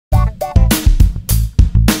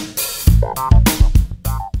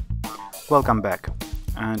Welcome back,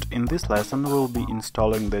 and in this lesson we'll be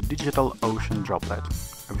installing the DigitalOcean Droplet,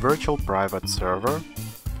 a virtual private server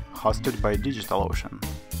hosted by DigitalOcean.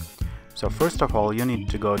 So first of all, you need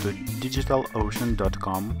to go to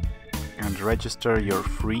digitalocean.com and register your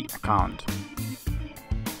free account.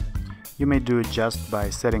 You may do it just by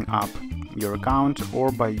setting up your account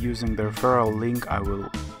or by using the referral link I will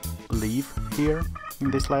leave here in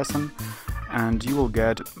this lesson, and you will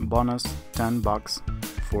get bonus $10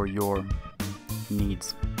 for your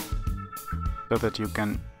needs, so that you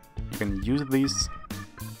can use these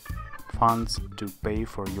funds to pay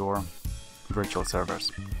for your virtual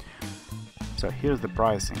servers. So here's the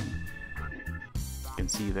pricing. You can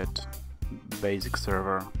see that basic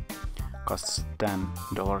server costs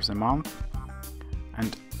 $10 a month,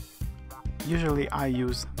 and usually I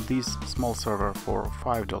use this small server for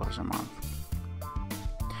 $5 a month.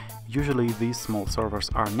 Usually these small servers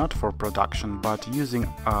are not for production, but using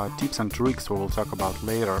tips and tricks we will talk about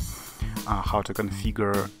later, how to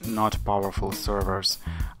configure not powerful servers.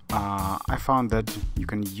 I found that you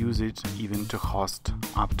can use it even to host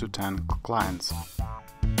up to 10 clients.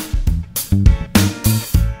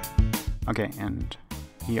 Okay, and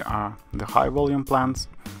here are the high volume plans,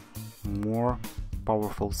 more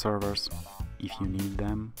powerful servers if you need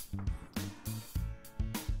them.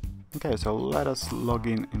 Okay, so let us log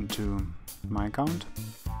in into my account.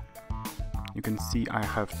 You can see I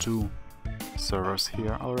have 2 servers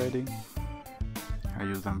here already. I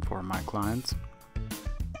use them for my clients.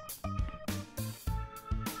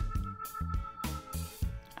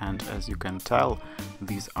 And as you can tell,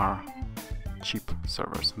 these are cheap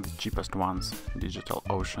servers, the cheapest ones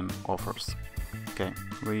DigitalOcean offers. Okay,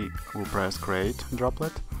 we will press Create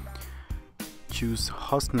Droplet, choose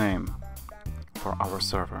hostname for our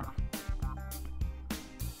server.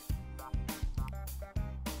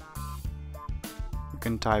 You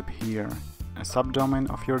can type here a subdomain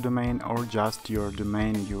of your domain or just your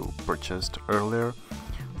domain you purchased earlier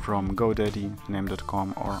from GoDaddy,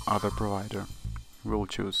 Name.com or other provider. We'll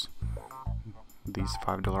choose this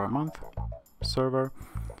 $5 a month server,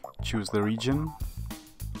 choose the region,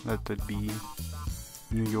 let it be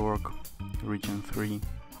New York, region 3.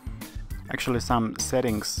 Actually, some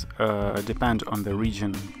settings depend on the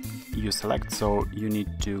region you select, so you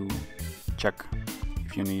need to check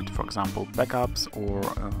if you need, for example, backups or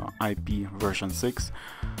IP version 6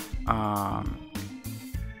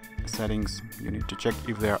 settings. You need to check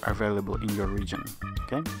if they are available in your region.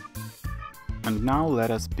 Okay. And now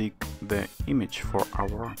let us pick the image for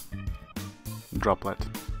our droplet.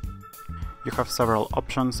 You have several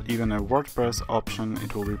options, even a WordPress option.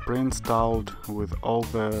 It will be pre-installed with all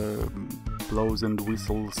the blows and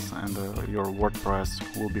whistles, and your WordPress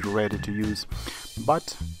will be ready to use.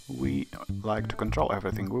 But we like to control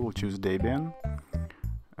everything. We will choose Debian,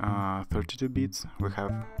 32 bits. We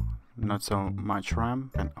have not so much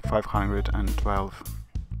RAM, and 512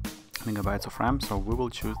 megabytes of RAM, so we will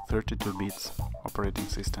choose 32 bits operating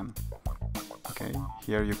system. Okay,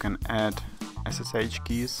 here you can add SSH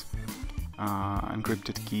keys,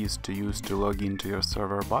 encrypted keys to use to log into your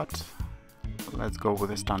server, but let's go with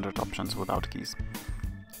the standard options without keys.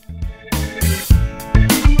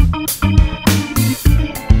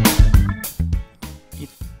 It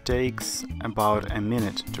takes about a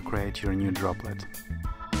minute to create your new droplet.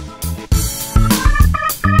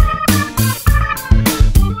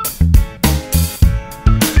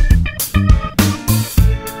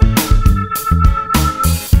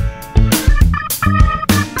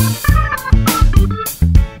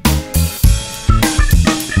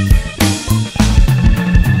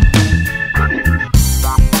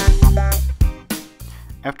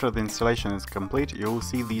 After the installation is complete, you will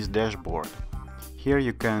see this dashboard. Here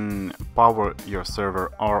you can power your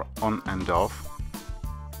server or on and off.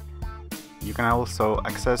 You can also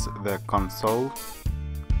access the console.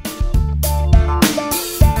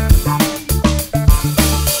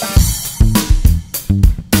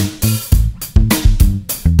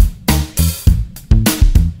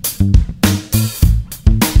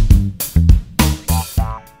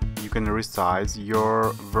 You can resize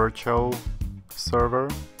your virtual server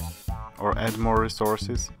or add more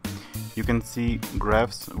resources. You can see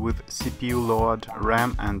graphs with CPU load,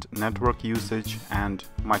 RAM and network usage, and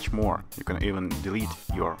much more. You can even delete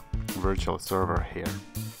your virtual server here.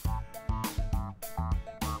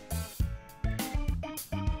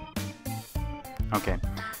 Okay,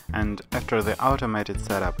 and after the automated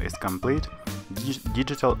setup is complete,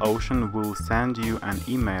 DigitalOcean will send you an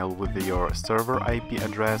email with your server IP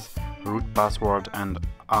address, root password and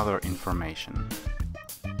other information.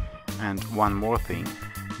 And one more thing,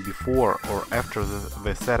 Before or after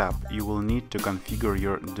the setup, you will need to configure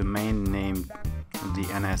your domain name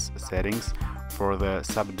DNS settings for the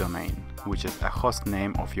subdomain, which is a host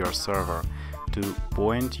name of your server, to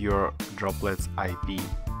point your Droplet's IP.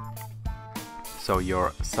 So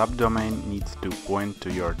your subdomain needs to point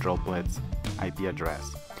to your Droplet's IP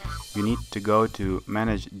address. You need to go to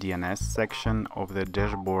Manage DNS section of the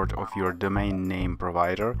dashboard of your domain name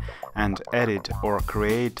provider and edit or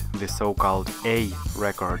create the so-called A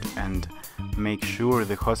record, and make sure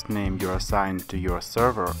the hostname you assigned to your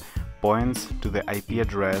server points to the IP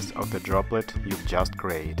address of the Droplet you've just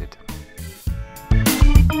created.